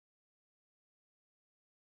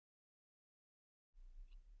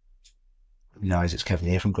Guys, it's Kevin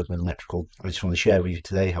here from Goodwin Electrical. I just want to share with you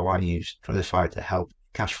today how I use Tradify to help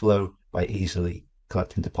cash flow by easily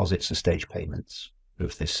collecting deposits and stage payments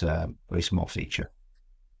with this very small feature.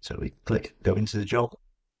 So we click Go into the job,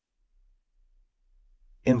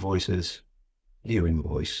 Invoices, View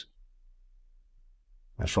Invoice.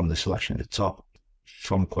 And from the selection at the top,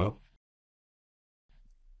 from quote,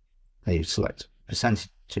 then you select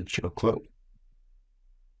percentage of quote,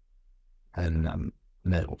 and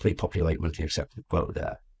then it will pre-populate with the accepted quote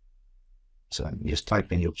there. So you just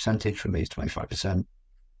type in your percentage. For me, it's 25%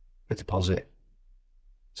 for deposit.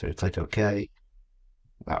 So you click OK.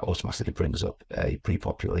 That automatically brings up a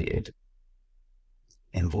pre-populated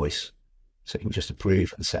invoice. So you can just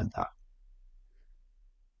approve and send that.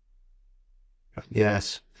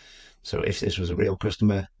 Yes. So if this was a real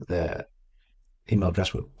customer, their email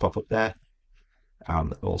address would pop up there.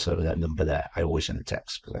 And also that number there. I always send a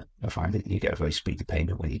text because I find that you get a very speedy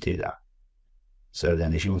payment when you do that. So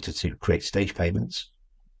then if you wanted to create stage payments,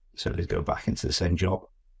 so to go back into the same job,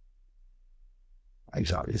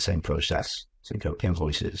 exactly the same process. So you go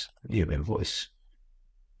Invoices, View Invoice,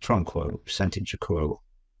 from quote, percentage of quote.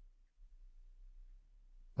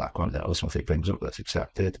 That one that automatically brings up that's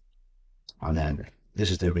accepted. And then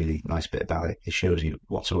this is the really nice bit about it. It shows you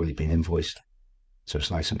what's already been invoiced. So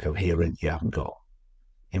it's nice and coherent. You haven't got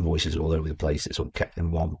invoices all over the place. It's all kept in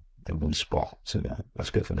one spot. So that's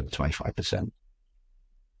good for another 25%.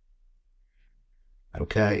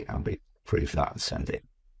 Okay, and we approve that and send it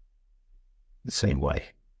the same way.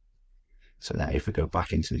 So now if we go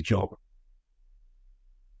back into the job,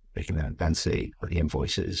 we can then see that the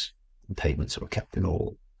invoices and payments are kept in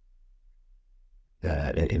all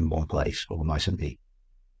in one place, all nice and neat.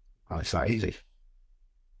 And it's that easy.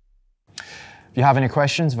 If you have any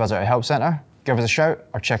questions, visit our help centre, give us a shout,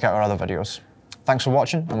 or check out our other videos. Thanks for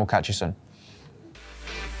watching, and we'll catch you soon.